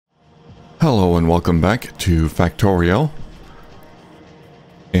Hello and welcome back to Factorio.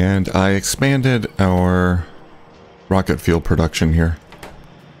 And I expanded our rocket fuel production here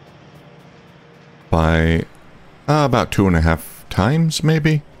by about 2.5 times,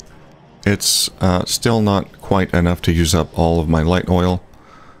 maybe. It's still not quite enough to use up all of my light oil.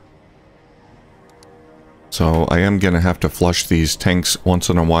 So I am going to have to flush these tanks once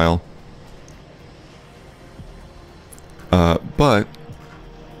in a while. But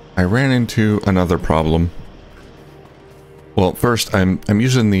I ran into another problem. Well, first, I'm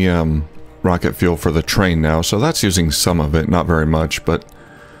using the rocket fuel for the train now, so that's using some of it, not very much, but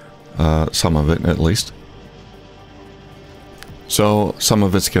some of it at least. So some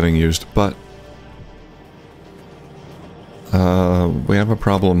of it's getting used, but we have a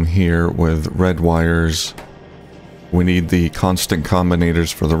problem here with red wires. We need the constant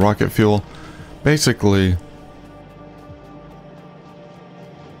combinators for the rocket fuel. Basically,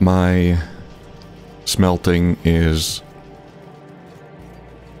 my smelting is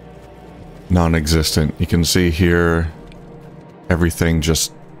non-existent. You can see here everything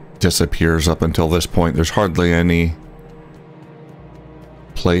just disappears up until this point. There's hardly any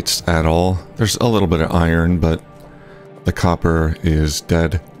plates at all. There's a little bit of iron, but the copper is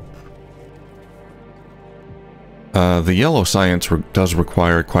dead. The yellow science does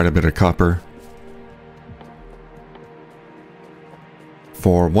require quite a bit of copper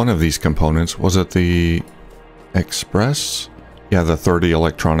for one of these components. Was it the express? Yeah, the 30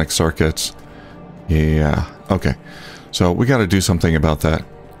 electronic circuits. Yeah, okay. So we got to do something about that.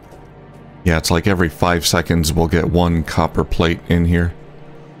 Yeah, it's like every 5 seconds we'll get one copper plate in here.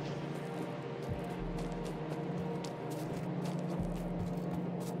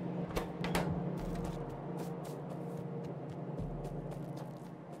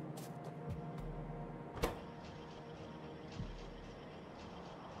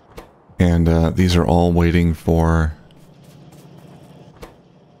 And these are all waiting for...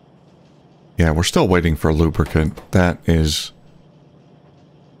 Yeah, we're still waiting for lubricant. That is...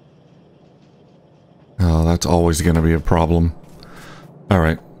 Oh, that's always going to be a problem.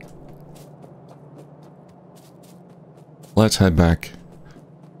 Alright. Let's head back.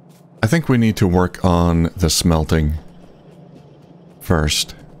 I think we need to work on the smelting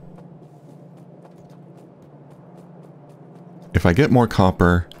first. If I get more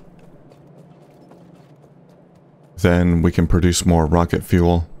copper, then we can produce more rocket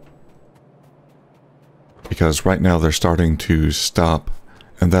fuel. Because right now they're starting to stop,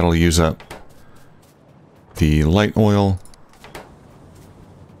 and that'll use up the light oil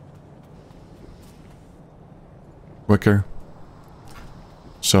quicker.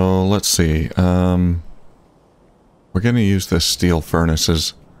 So let's see. We're going to use the steel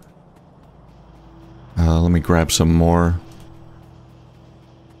furnaces. Let me grab some more.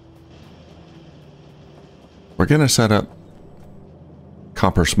 We're going to set up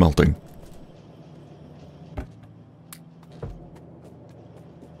copper smelting.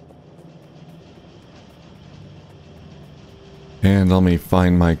 And let me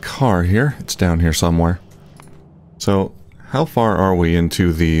find my car here. It's down here somewhere. So, how far are we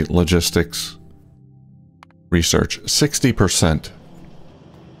into the logistics research? 60%.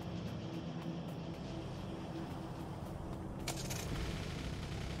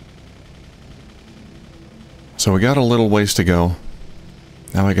 So we got a little ways to go.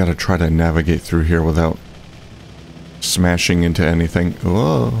 Now I gotta try to navigate through here without smashing into anything.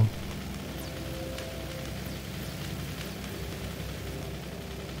 Whoa.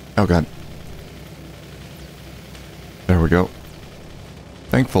 Oh god. There we go.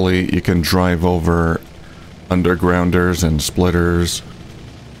 Thankfully, you can drive over undergrounders and splitters.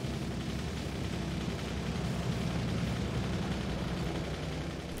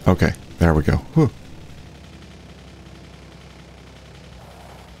 Okay, there we go. Whew.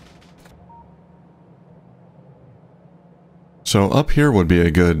 So up here would be a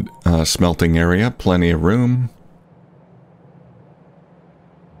good smelting area. Plenty of room.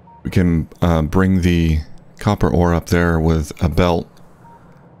 We can bring the copper ore up there with a belt.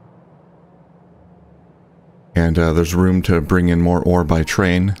 And there's room to bring in more ore by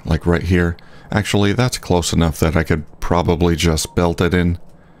train, like right here. Actually, that's close enough that I could probably just belt it in.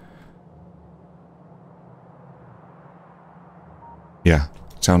 Yeah,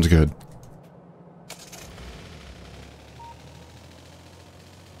 sounds good.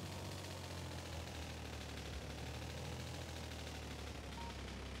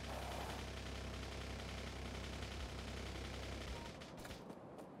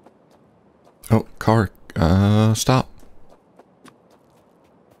 Oh, car, stop.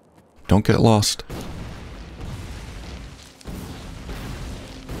 Don't get lost.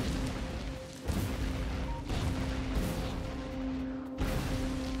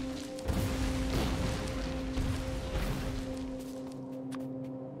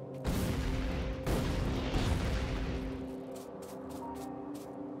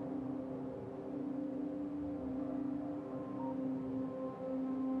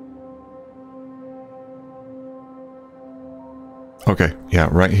 Okay, yeah,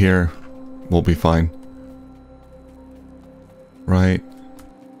 right here will be fine. Right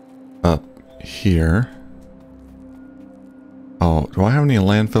up here. Oh, do I have any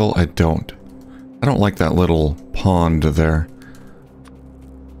landfill? I don't. I don't like that little pond there.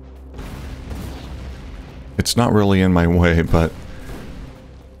 It's not really in my way, but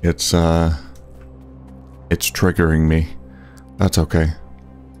it's triggering me. That's okay.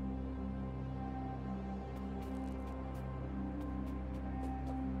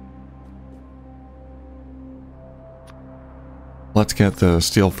 Let's get the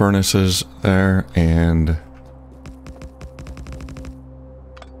steel furnaces there, and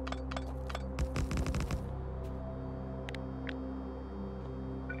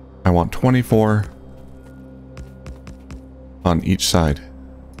I want 24 on each side.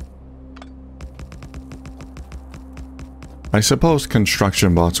 I suppose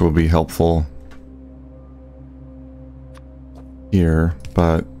construction bots will be helpful here,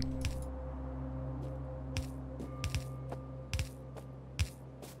 but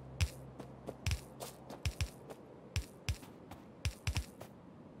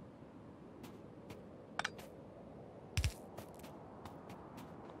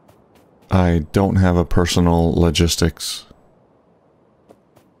I don't have a personal logistics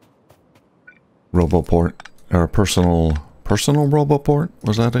roboport, or a personal roboport?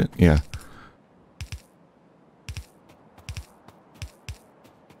 Was that it? Yeah.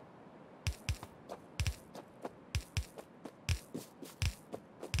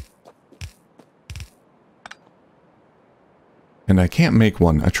 And I can't make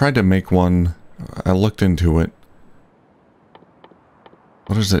one. I tried to make one. I looked into it.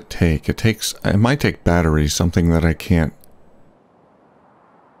 What does it take? It might take batteries, something that I can't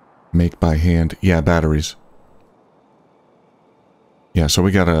make by hand. Yeah, batteries. Yeah, so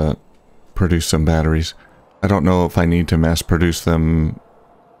we gotta produce some batteries. I don't know if I need to mass produce them,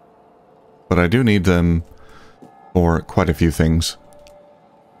 but I do need them for quite a few things.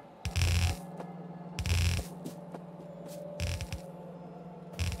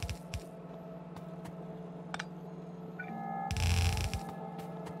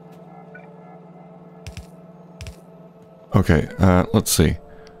 Okay, let's see.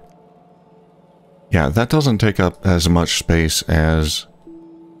 Yeah, that doesn't take up as much space as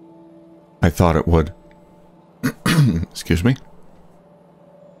I thought it would. Excuse me.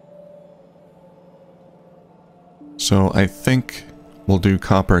 So I think we'll do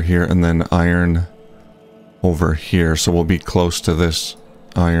copper here and then iron over here, so we'll be close to this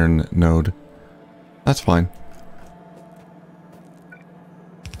iron node. That's fine.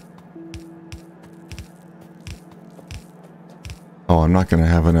 Oh, I'm not going to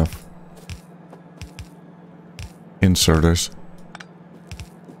have enough inserters.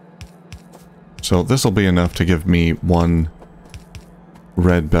 So this will be enough to give me one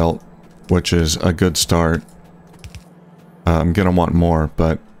red belt, which is a good start. I'm going to want more,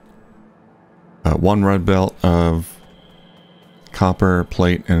 but one red belt of copper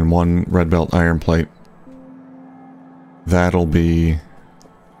plate and one red belt iron plate. That'll be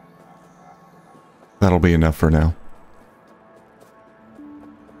enough for now.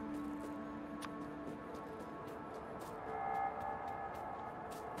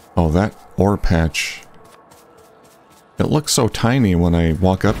 Oh, that ore patch. It looks so tiny when I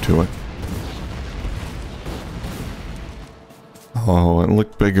walk up to it. Oh, it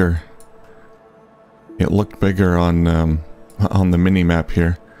looked bigger. It looked bigger on the mini-map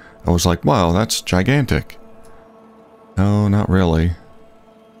here. I was like, wow, that's gigantic. No, not really.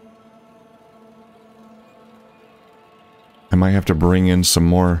 I might have to bring in some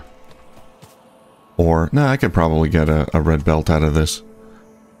more ore. No, I could probably get a red belt out of this.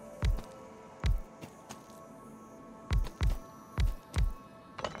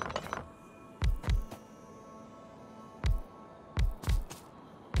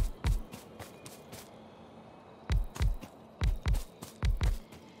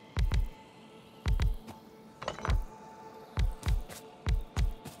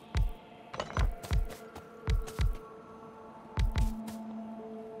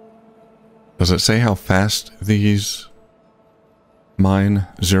 Does it say how fast these mine?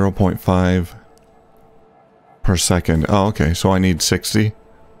 0.5 per second. Oh, okay. So I need 60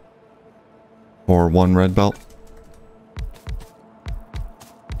 for one red belt.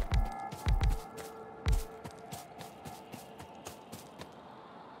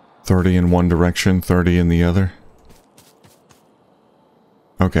 $30 in one direction, 30 in the other.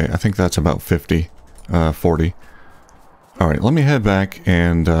 Okay, I think that's about 40. Alright, let me head back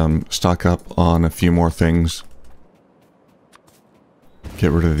and stock up on a few more things.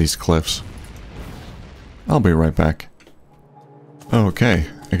 Get rid of these cliffs. I'll be right back. Okay,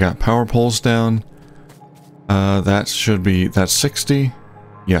 I got power poles down. That's 60.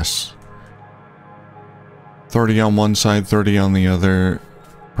 Yes. 30 on one side, 30 on the other.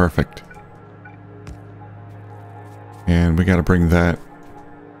 Perfect. And we got to bring that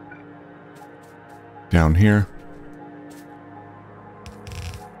down here.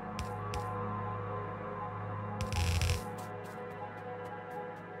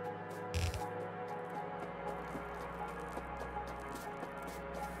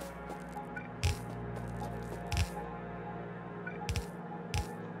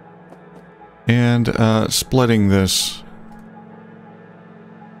 And splitting this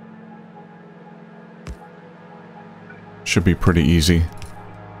should be pretty easy.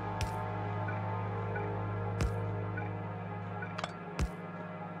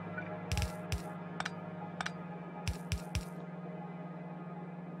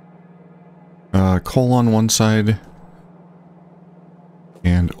 Coal on one side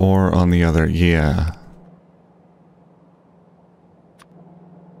and ore on the other. Yeah.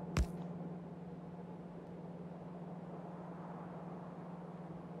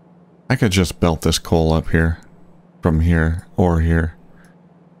 I could just belt this coal up here, from here, or here.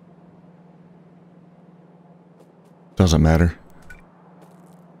 Doesn't matter.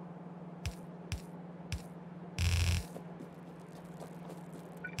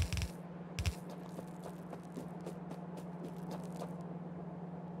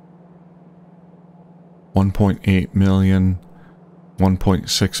 $1.8 million,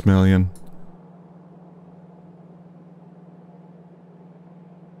 1.6 million.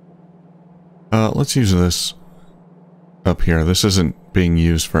 Let's use this up here. This isn't being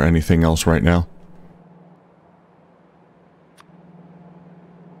used for anything else right now.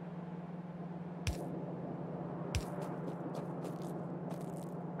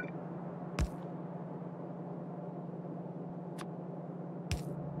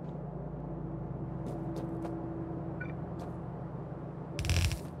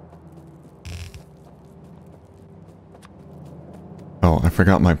 Oh, I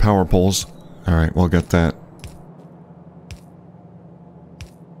forgot my power poles. Alright, we'll get that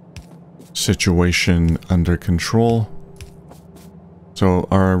situation under control. So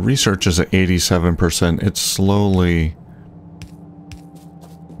our research is at 87%. It's slowly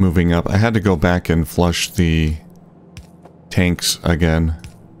moving up. I had to go back and flush the tanks again.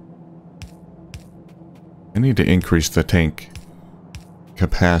 I need to increase the tank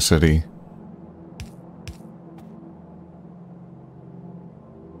capacity.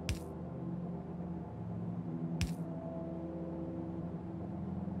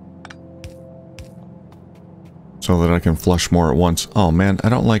 So that I can flush more at once. Oh man, I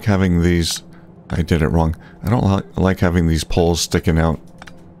don't like having these... I did it wrong. I don't like having these poles sticking out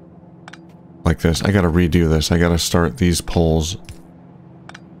like this. I gotta redo this. I gotta start these poles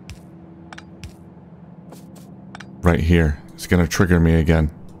right here. It's gonna trigger me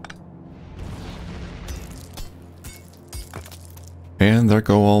again. And there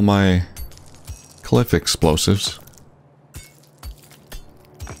go all my cliff explosives.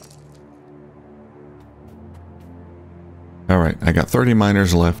 Alright, I got 30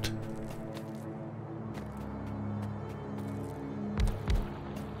 miners left.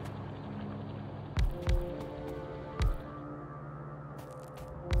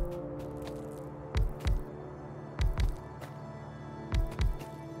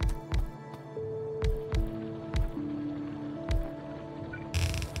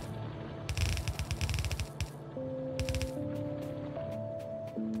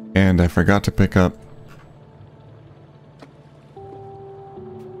 And I forgot to pick up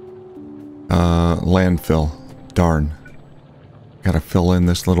landfill. Darn. Gotta fill in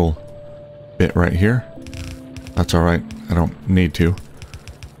this little bit right here. That's alright. I don't need to.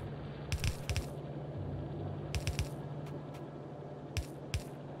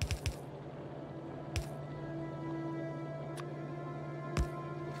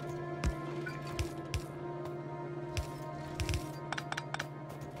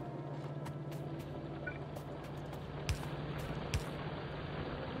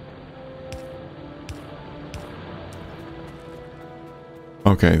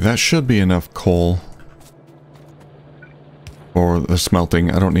 Okay, that should be enough coal for the smelting.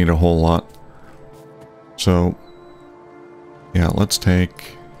 I don't need a whole lot. So, yeah, let's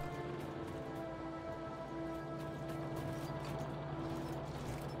take...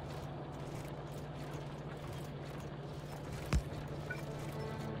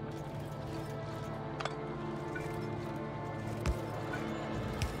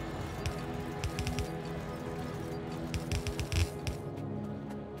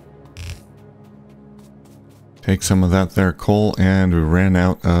 Take some of that there coal, and we ran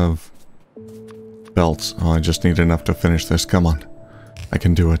out of belts. Oh, I just need enough to finish this. Come on. I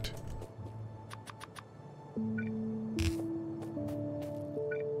can do it.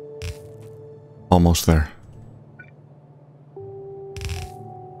 Almost there.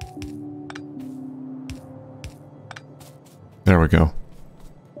 There we go.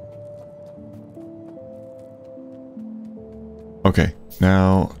 Okay,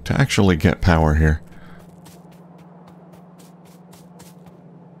 now to actually get power here.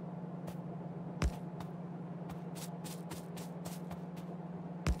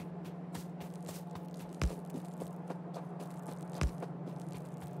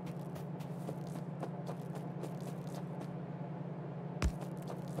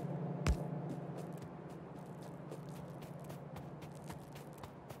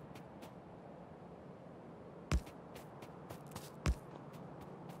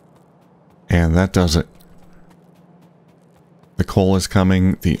 And that does it. The coal is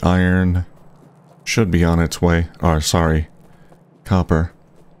coming. The iron should be on its way. Oh, sorry. Copper.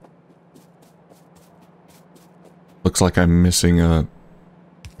 Looks like I'm missing a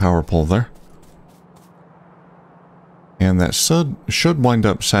power pole there. And that should wind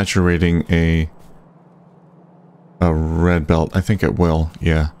up saturating a red belt. I think it will,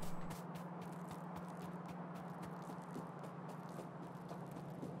 yeah.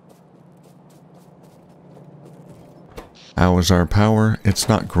 How is our power? It's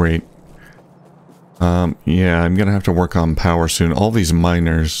not great. Yeah, I'm gonna have to work on power soon. All these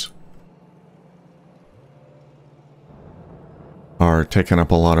miners are taking up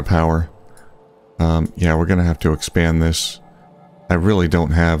a lot of power. Yeah, we're gonna have to expand this. I really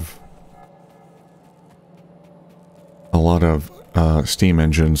don't have a lot of steam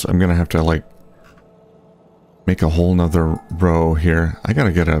engines. I'm gonna have to, like, make a whole nother row here. I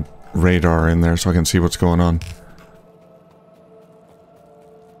gotta get a radar in there so I can see what's going on.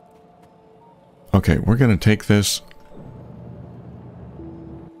 Okay, we're gonna take this.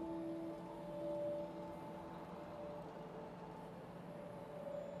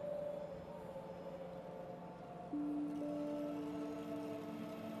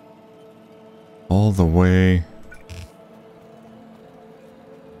 All the way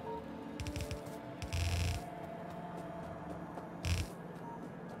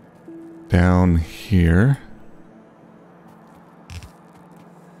down here.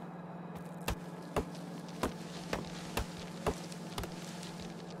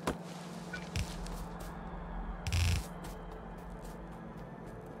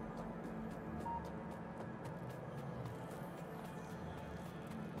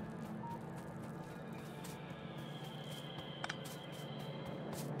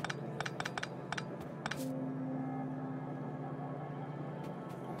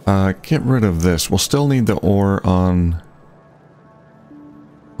 Get rid of this. We'll still need the ore on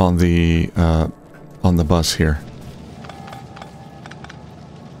the bus here.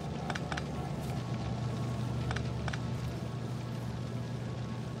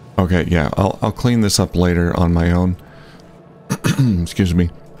 Okay, yeah, I'll clean this up later on my own. Excuse me.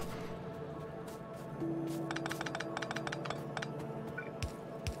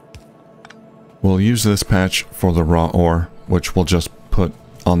 We'll use this patch for the raw ore, which we'll just put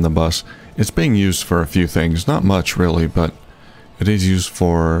on the bus. It's being used for a few things, not much really, but it is used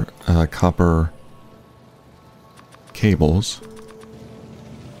for copper cables.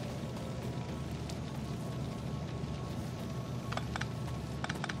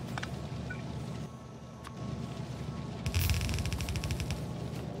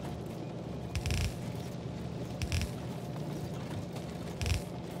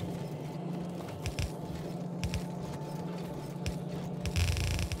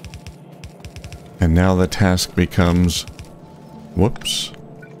 And now the task becomes, whoops.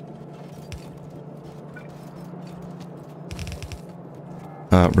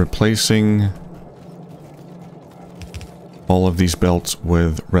 Replacing all of these belts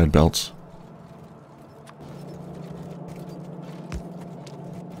with red belts.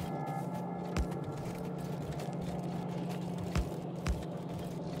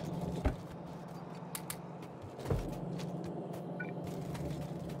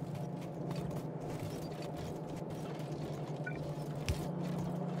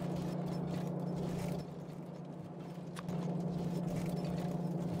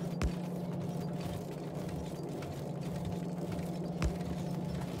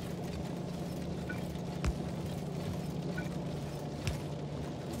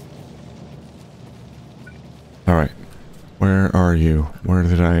 Alright, where are you? Where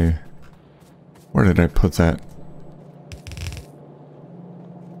did I put that?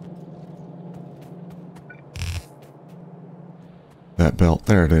 belt.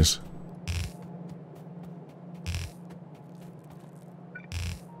 There it is.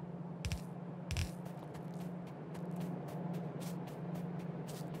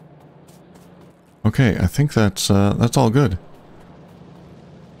 Okay, I think that's all good.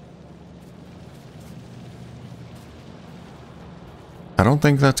 I don't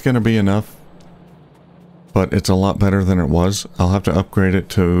think that's going to be enough, but it's a lot better than it was. I'll have to upgrade it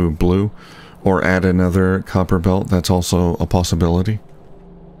to blue or add another copper belt. That's also a possibility.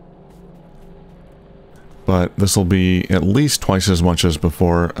 But this will be at least twice as much as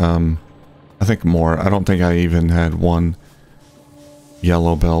before. I think more. I don't think I even had one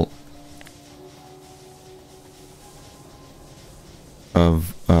yellow belt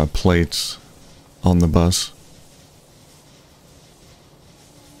of plates on the bus.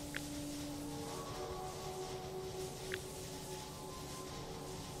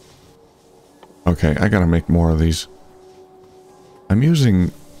 Okay, I gotta make more of these. I'm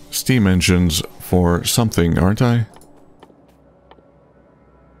using steam engines for something, aren't I?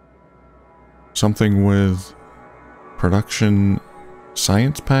 Something with production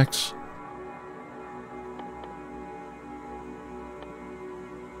science packs?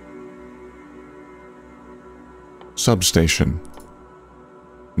 Substation.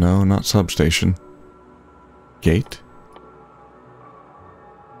 No, not substation. Gate?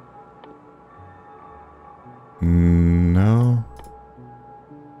 No.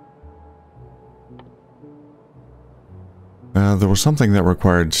 There was something that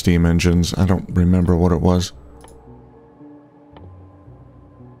required steam engines. I don't remember what it was.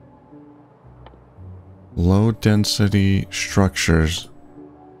 Low density structures.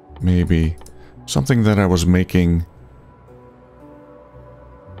 Maybe. Something that I was making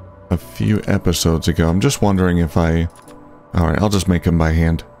a few episodes ago. I'm just wondering if I... Alright, I'll just make them by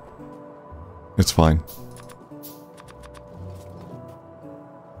hand. It's fine.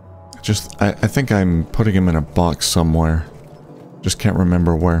 I think I'm putting them in a box somewhere. Just can't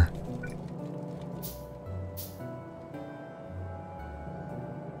remember where.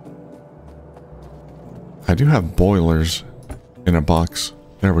 I do have boilers in a box.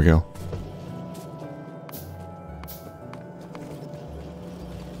 There we go.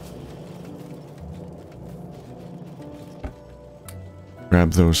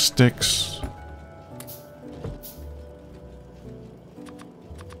 Grab those sticks.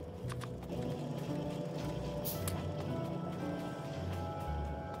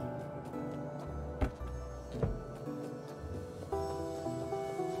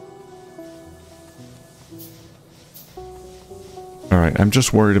 Alright, I'm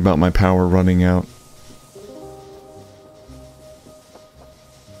just worried about my power running out.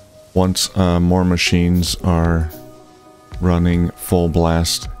 Once more machines are running full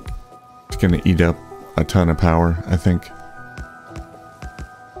blast, it's going to eat up a ton of power, I think.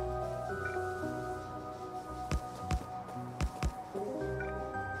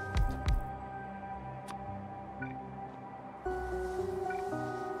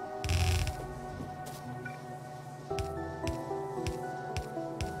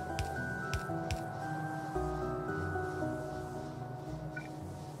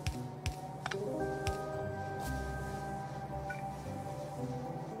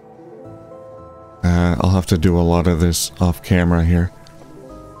 I'll have to do a lot of this off camera here.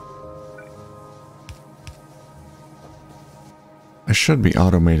 I should be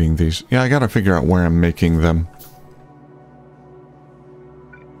automating these. Yeah, I gotta figure out where I'm making them.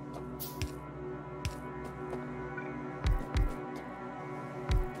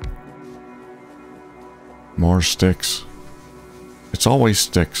 More sticks. It's always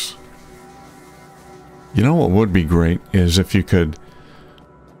sticks. You know what would be great is if you could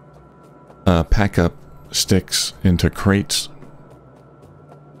pack up sticks into crates.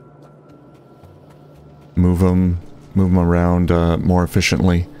 Move them around more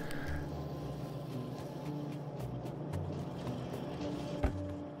efficiently.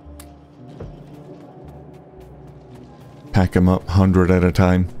 Pack them up 100 at a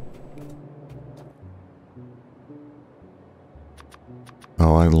time.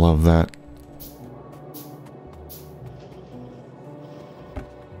 Oh, I love that.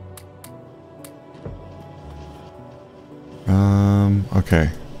 Okay.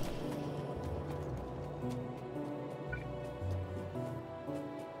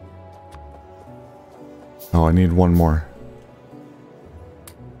 Oh, I need one more.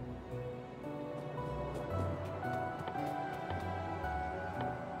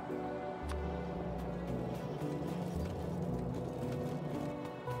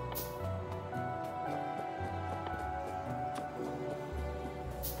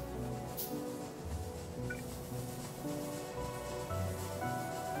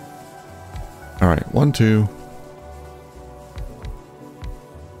 Alright, 1, 2,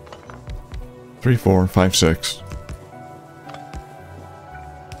 3, 4, 5, 6.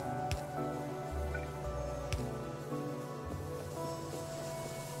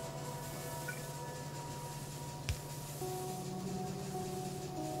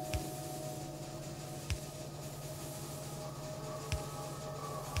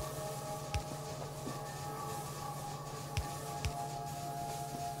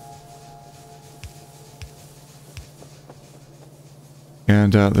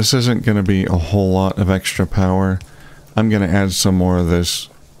 And this isn't going to be a whole lot of extra power. I'm going to add some more of this.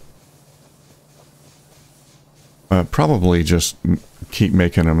 Probably just keep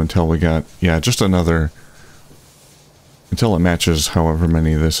making them until we got, yeah, just another, until it matches however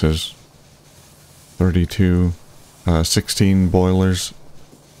many this is. 32, 16 boilers.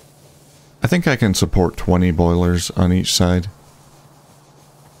 I think I can support 20 boilers on each side.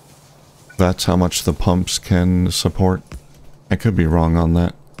 That's how much the pumps can support. I could be wrong on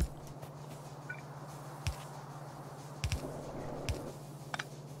that.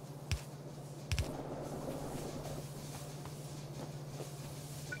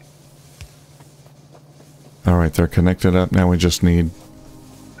 Alright, they're connected up. Now we just need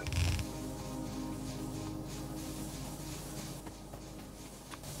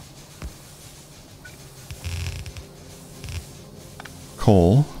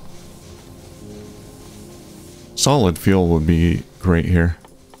coal. Solid fuel would be great here.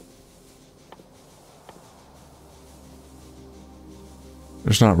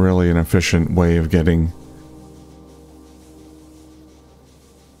 There's not really an efficient way of getting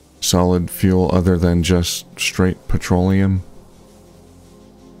solid fuel other than just straight petroleum.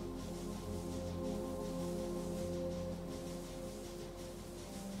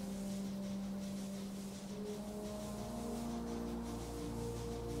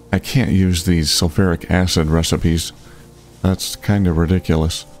 I can't use these sulfuric acid recipes. That's kind of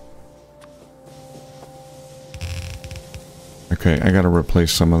ridiculous. Okay, I gotta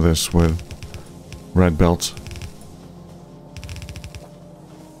replace some of this with red belts.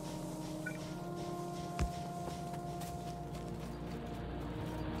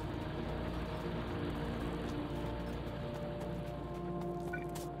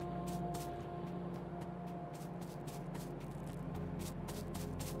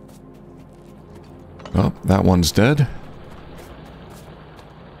 Oh, that one's dead.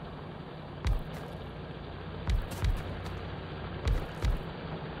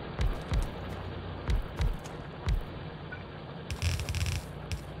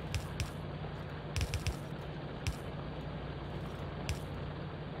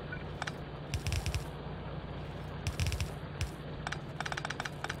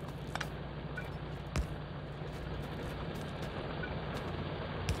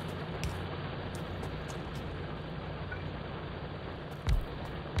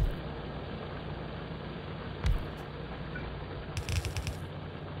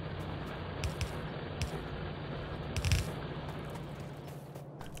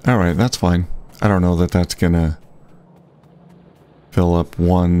 Alright, that's fine. I don't know that that's gonna fill up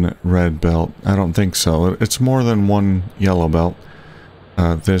one red belt. I don't think so. It's more than one yellow belt.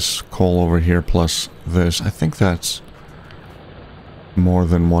 This coal over here plus this. I think that's more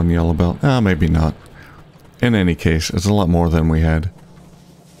than one yellow belt. Maybe not. In any case, it's a lot more than we had.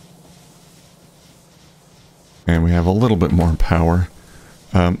 And we have a little bit more power.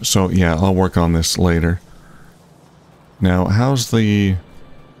 So yeah, I'll work on this later. Now, how's the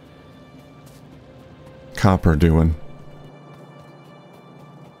copper doing?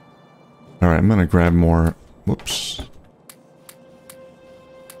 Alright, I'm gonna grab more... Whoops.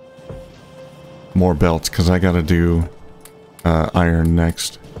 More belts, because I gotta do iron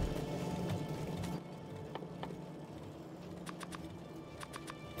next.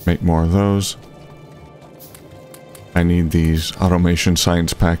 Make more of those. I need these automation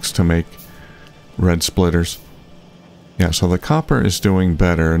science packs to make red splitters. Yeah, so the copper is doing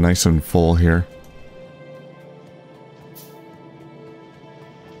better, nice and full here.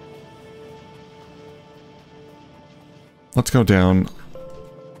 Let's go down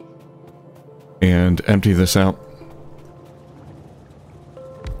and empty this out.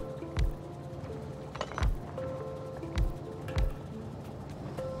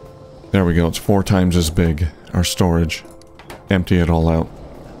 There we go, it's 4 times as big, our storage. Empty it all out.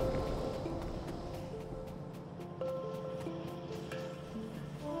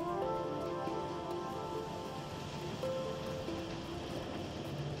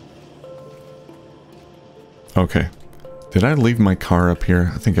 Okay. Did I leave my car up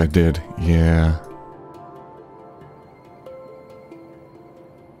here? I think I did. Yeah.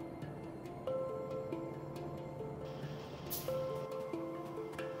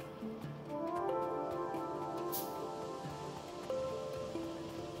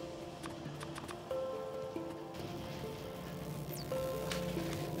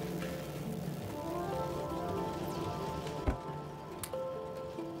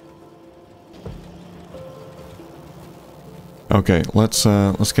 Okay, let's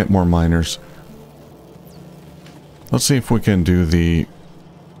get more miners. Let's see if we can do the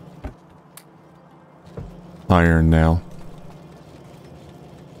iron now.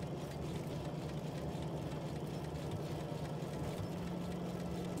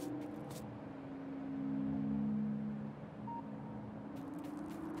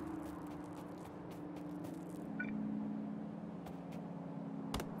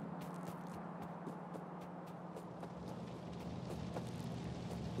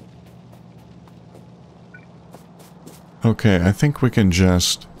 Okay, I think we can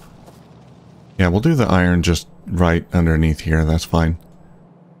just... Yeah, we'll do the iron just right underneath here, that's fine.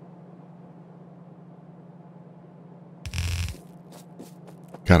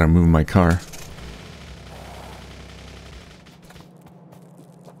 Gotta move my car.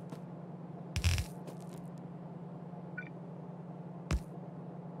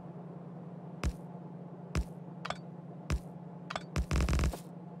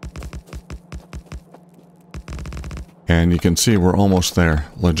 And you can see we're almost there.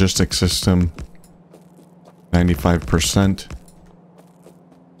 Logistics system, 95%.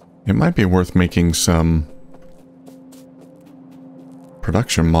 It might be worth making some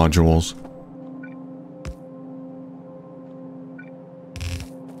production modules.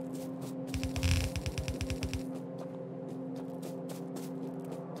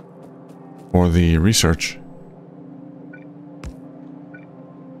 For the research.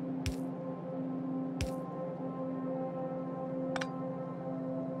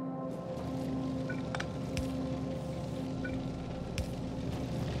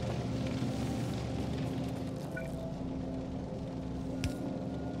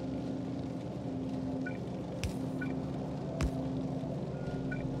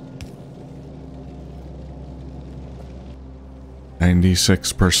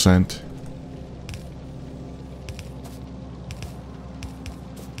 %.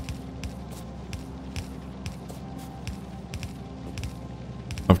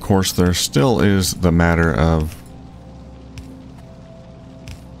 Of course, there still is the matter of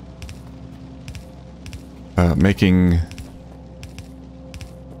making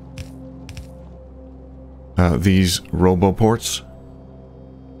these roboports.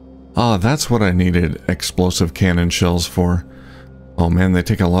 Ah, that's what I needed explosive cannon shells for. Oh man, they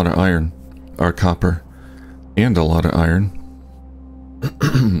take a lot of iron, or copper, and a lot of iron.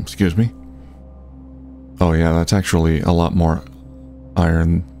 Excuse me. Oh yeah, that's actually a lot more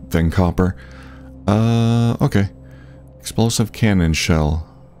iron than copper. Okay. Explosive cannon shell.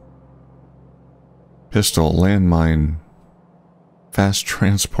 Pistol, landmine, fast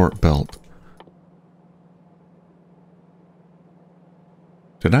transport belt.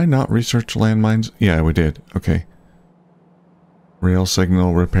 Did I not research landmines? Yeah, we did. Okay. Rail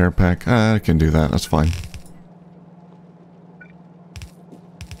signal repair pack. I can do that. That's fine.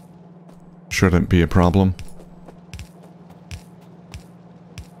 Shouldn't be a problem.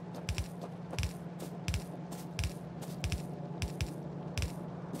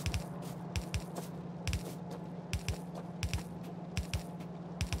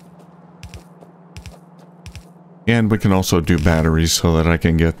 And we can also do batteries so that I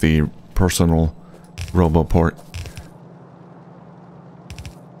can get the personal roboport.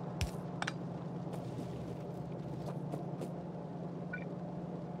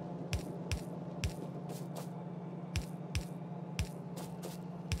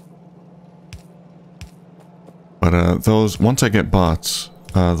 But those, once I get bots,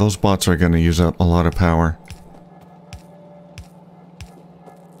 those bots are going to use up a lot of power.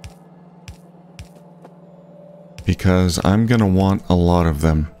 Because I'm going to want a lot of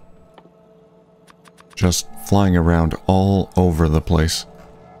them. Just flying around all over the place.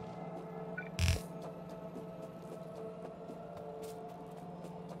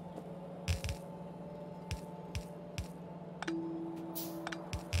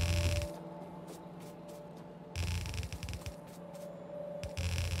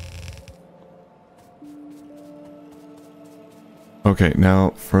 Okay,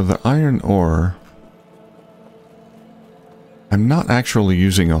 now for the iron ore, I'm not actually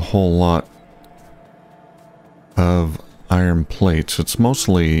using a whole lot of iron plates. It's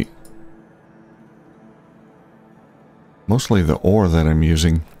mostly the ore that I'm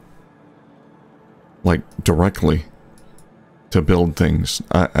using, like, directly to build things.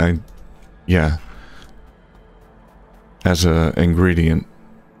 Yeah, as an ingredient.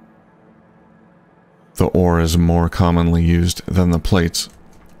 The ore is more commonly used than the plates.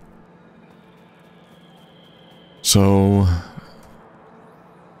 So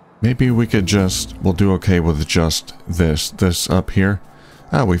maybe we could we'll do okay with just this up here.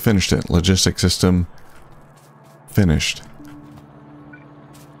 Ah, we finished it. Logistics system finished.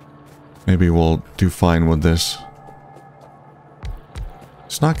 Maybe we'll do fine with this.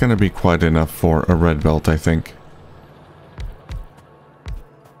 It's not going to be quite enough for a red belt, I think.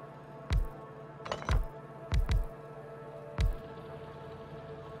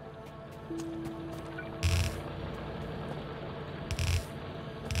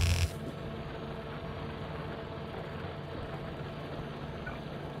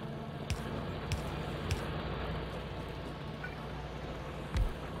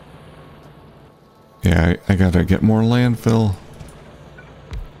 Yeah, I gotta get more landfill.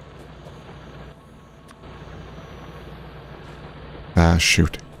 Ah,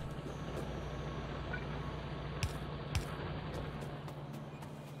 shoot.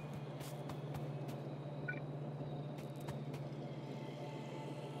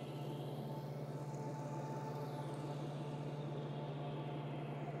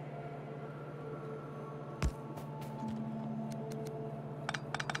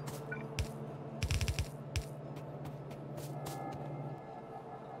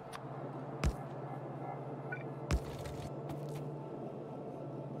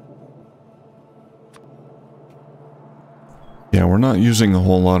 Yeah, we're not using a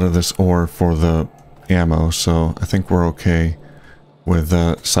whole lot of this ore for the ammo, so I think we're okay with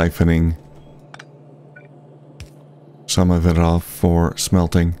siphoning some of it off for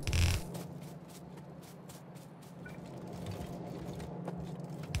smelting.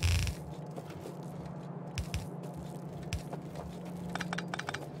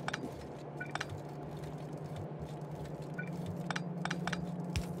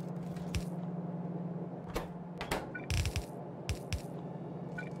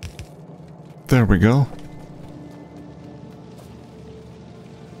 There we go.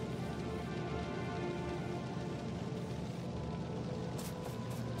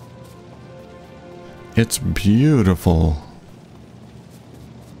 It's beautiful.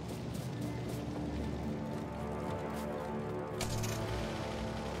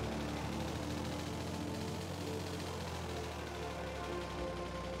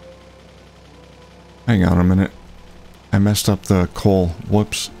 Hang on a minute. I messed up the coal.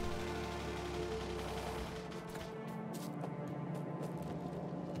 Whoops.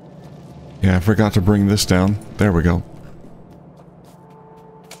 Yeah, I forgot to bring this down. There we go.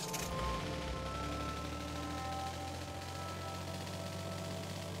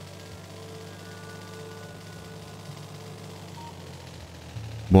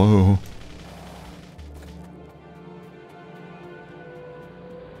 Whoa.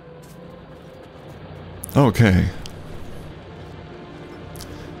 Okay.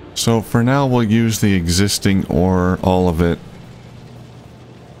 So for now we'll use the existing ore, all of it.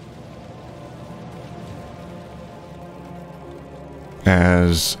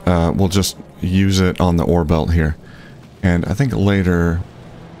 As we'll just use it on the ore belt here, and I think later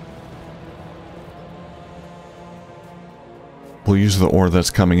we'll use the ore that's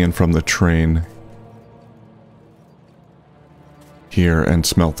coming in from the train here and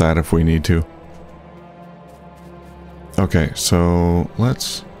smelt that if we need to. Okay, so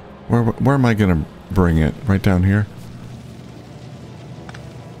let's where am I gonna bring it? Right down here?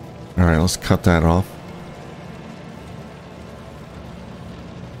 Alright, let's cut that off.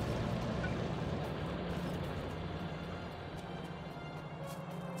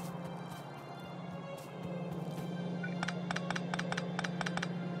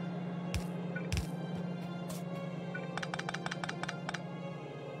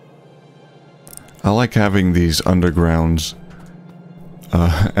 I like having these undergrounds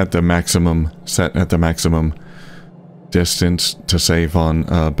at the maximum, set at the maximum distance to save on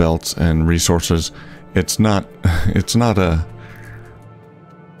belts and resources. It's not a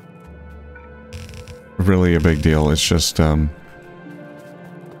really a big deal. It's just I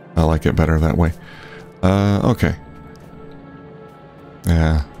like it better that way. Okay.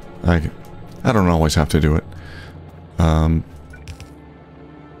 Yeah, I don't always have to do it.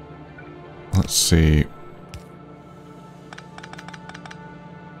 Let's see.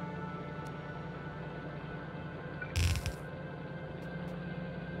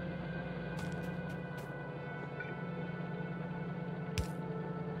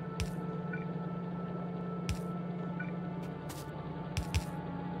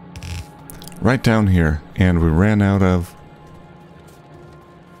 Right down here, and we ran out of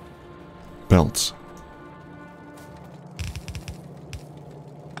belts.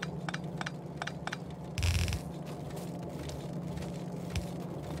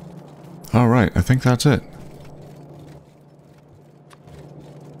 All right, I think that's it.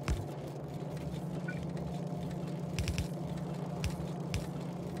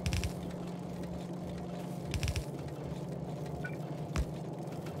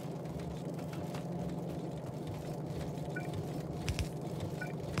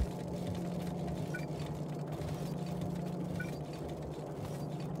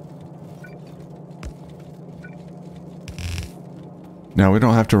 Now we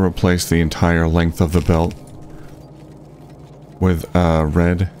don't have to replace the entire length of the belt with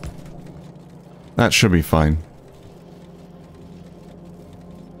red. That should be fine.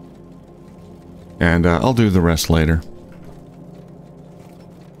 And I'll do the rest later.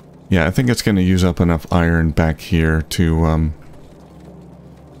 Yeah, I think it's going to use up enough iron back here to,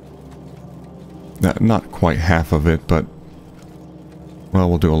 not quite half of it, but, well,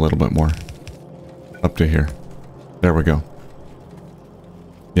 we'll do a little bit more. Up to here. There we go.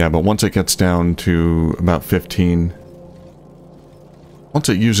 Yeah, but once it gets down to about 15, once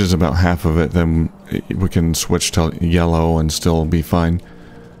it uses about half of it, then we can switch to yellow and still be fine.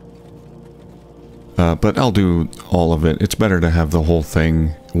 But I'll do all of it. It's better to have the whole thing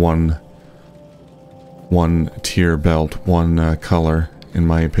one tier belt, one color, in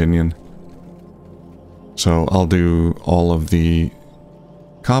my opinion. So I'll do all of the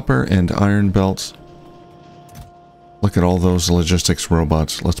copper and iron belts. Look at all those logistics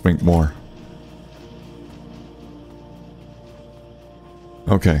robots. Let's make more.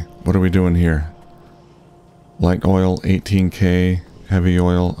 Okay, what are we doing here? Light oil, 18K. Heavy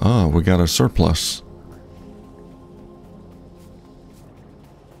oil. Oh, we got a surplus.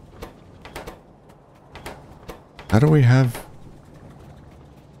 How do we have...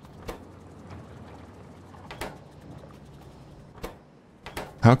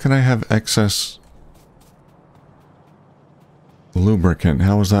 How can I have excess lubricant?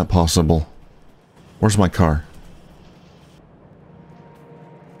 How is that possible? Where's my car?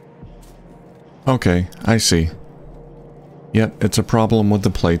 Okay, I see. Yep, it's a problem with the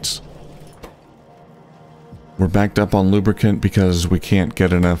plates. We're backed up on lubricant because we can't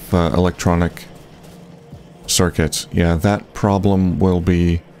get enough electronic circuits. Yeah, that problem will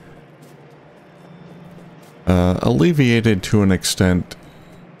be alleviated to an extent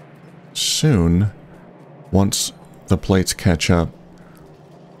soon, once the plates catch up.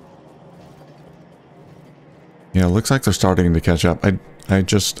 Yeah, it looks like they're starting to catch up.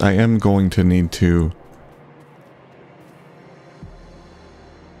 I am going to need to...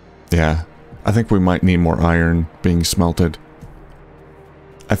 Yeah, I think we might need more iron being smelted.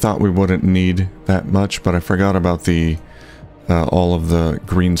 I thought we wouldn't need that much, but I forgot about the all of the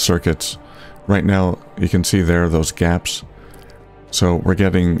green circuits. Right now, you can see there those gaps. So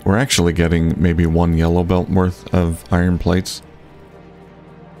we're actually getting maybe one yellow belt worth of iron plates.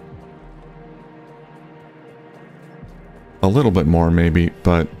 A little bit more maybe,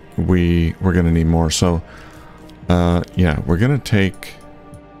 but we're gonna need more. So yeah, we're gonna take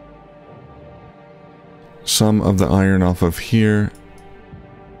some of the iron off of here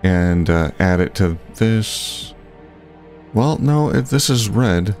and add it to this. Well, no, if this is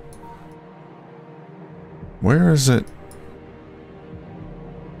red, where is it?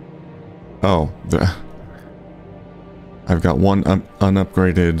 Oh, I've got one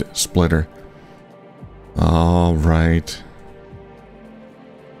unupgraded splitter. All right.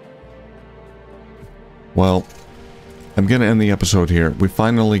 Well, I'm gonna end the episode here. We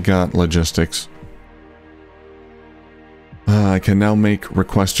finally got logistics. I can now make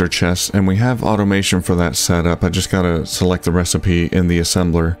requester chests, and we have automation for that set up. I just gotta select the recipe in the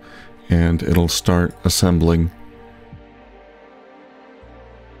assembler, and it'll start assembling.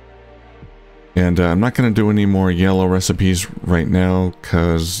 And I'm not gonna do any more yellow recipes right now,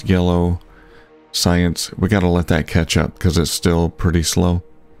 because yellow science, we gotta let that catch up, because it's still pretty slow.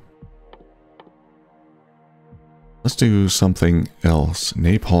 Let's do something else.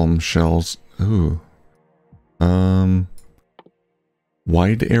 Napalm shells. Ooh.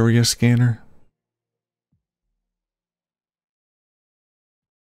 Wide area scanner?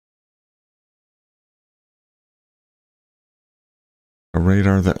 A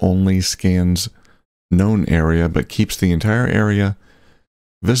radar that only scans known area but keeps the entire area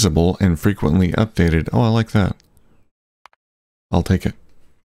visible and frequently updated. Oh, I like that. I'll take it.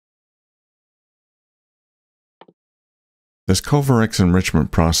 This Covarex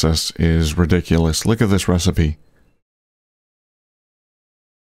enrichment process is ridiculous. Look at this recipe.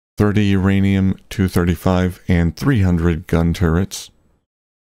 30 uranium, 235, and 300 gun turrets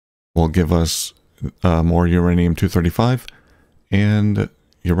will give us more uranium 235 and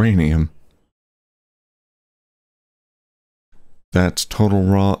uranium. That's total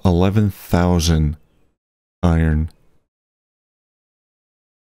raw 11,000 iron.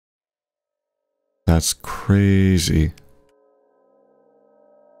 That's crazy.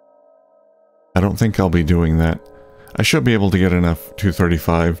 I don't think I'll be doing that. I should be able to get enough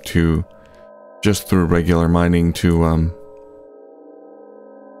 235 to, just through regular mining, to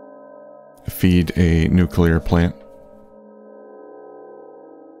feed a nuclear plant.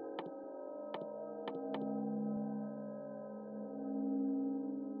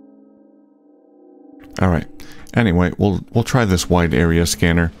 Alright. Anyway, we'll try this wide area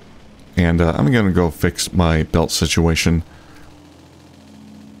scanner. And I'm going to go fix my belt situation.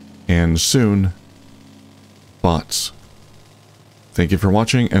 And soon, bots. Thank you for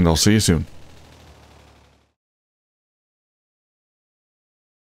watching, and I'll see you soon.